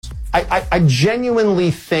I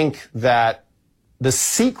genuinely think that the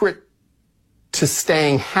secret to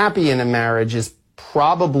staying happy in a marriage is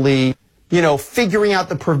probably, figuring out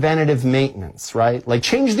the preventative maintenance, right? Like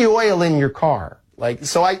change the oil in your car.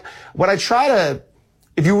 If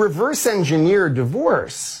you reverse engineer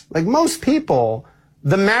divorce, like most people,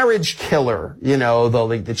 the marriage killer,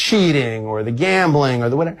 the cheating or the gambling or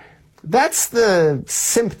the whatever, that's the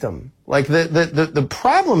symptom. Like the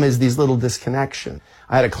problem is these little disconnections.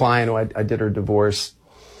 I had a client who I did her divorce,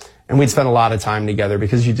 and we'd spend a lot of time together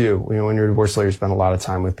because you do. When you're a divorce lawyer, you spend a lot of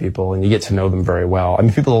time with people and you get to know them very well. I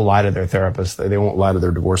mean, people will lie to their therapist. They won't lie to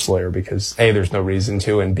their divorce lawyer because A, there's no reason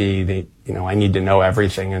to, and B, I need to know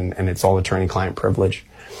everything and it's all attorney-client privilege.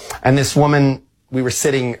 And this woman, we were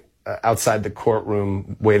sitting outside the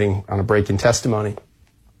courtroom waiting on a break in testimony.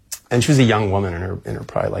 And she was a young woman in her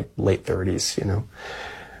probably like late 30s,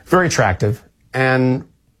 very attractive. And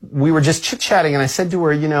we were just chit-chatting, and I said to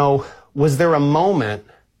her, was there a moment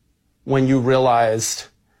when you realized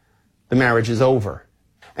the marriage is over?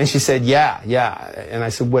 And she said, yeah. And I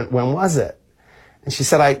said, when was it? And she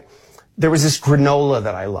said, there was this granola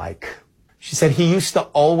that I like. She said, he used to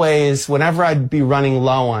always, whenever I'd be running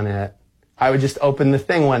low on it, I would just open the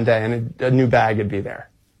thing one day and a new bag would be there.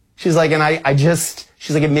 She's like, and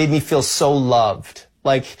she's like, it made me feel so loved.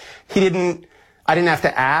 Like, I didn't have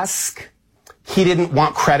to ask. He didn't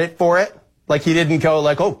want credit for it. Like, he didn't go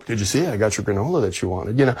like, oh, did you see? I got your granola that you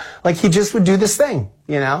wanted, Like, he just would do this thing,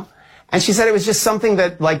 And she said it was just something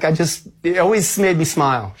that, it always made me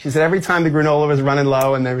smile. She said every time the granola was running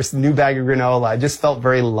low and there was a new bag of granola, I just felt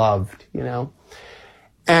very loved,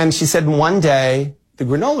 And she said one day the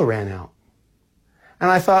granola ran out. And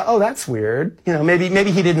I thought, oh, that's weird.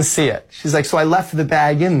 Maybe he didn't see it. She's like, so I left the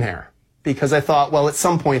bag in there because I thought, well, at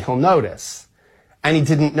some point he'll notice. And he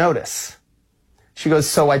didn't notice. She goes,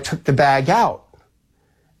 so I took the bag out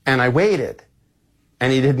and I waited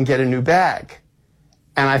and he didn't get a new bag.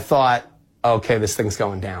 And I thought, okay, this thing's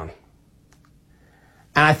going down.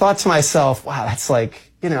 And I thought to myself, wow, that's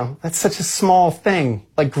that's such a small thing,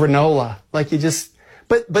 like granola. Like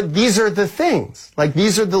but these are the things. Like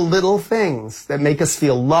these are the little things that make us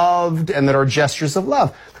feel loved and that are gestures of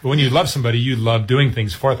love. But when you love somebody, you love doing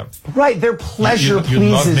things for them. Right. Their pleasure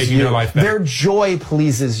you love pleases making you. Their life better. Their joy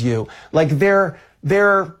pleases you. Like their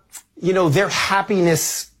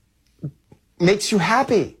happiness makes you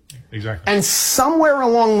happy. Exactly. And somewhere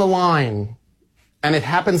along the line, and it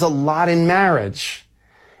happens a lot in marriage,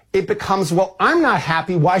 it becomes, well, I'm not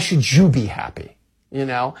happy. Why should you be happy? And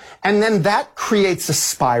then that creates a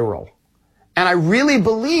spiral. And I really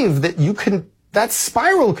believe that that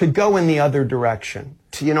spiral could go in the other direction.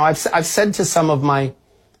 I've said to some of my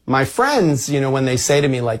friends, when they say to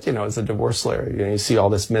me, like, as a divorce lawyer, you see all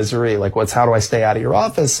this misery, like, how do I stay out of your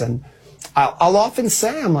office? And I'll often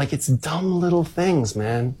say, I'm like, it's dumb little things,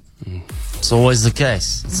 man. It's always the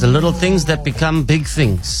case. It's the little things that become big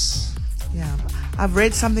things. Yeah. I've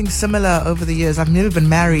read something similar over the years. I've never been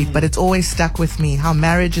married, but it's always stuck with me, how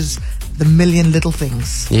marriage is the million little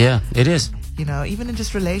things. Yeah, it is. Even in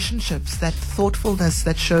just relationships, that thoughtfulness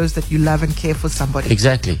that shows that you love and care for somebody.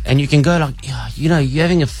 Exactly. And you can go like, you're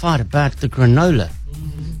having a fight about the granola.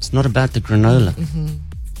 Mm-hmm. It's not about the granola. Mm-hmm.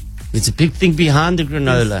 There's a big thing behind the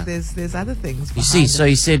granola. There's other things. You see, so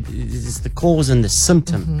he said it's the cause and the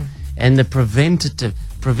symptom and the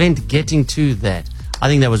prevent getting to that. I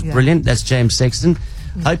think that was brilliant. That's James Sexton.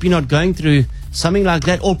 Hope you're not going through something like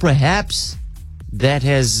that, or perhaps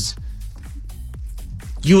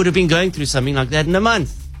you would have been going through something like that in a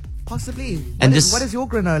month. Possibly. What is your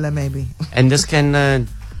granola, maybe? And this can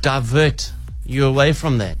divert you away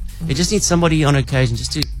from that. You just need somebody on occasion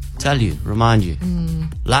just to tell you, remind you.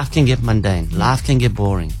 Life can get mundane. Life can get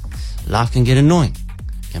boring. Life can get annoying.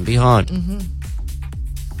 Can be hard.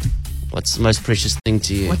 What's the most precious thing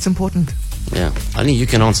to you? What's important? Yeah, only you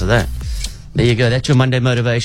can answer that. There you go. That's your Monday motivation.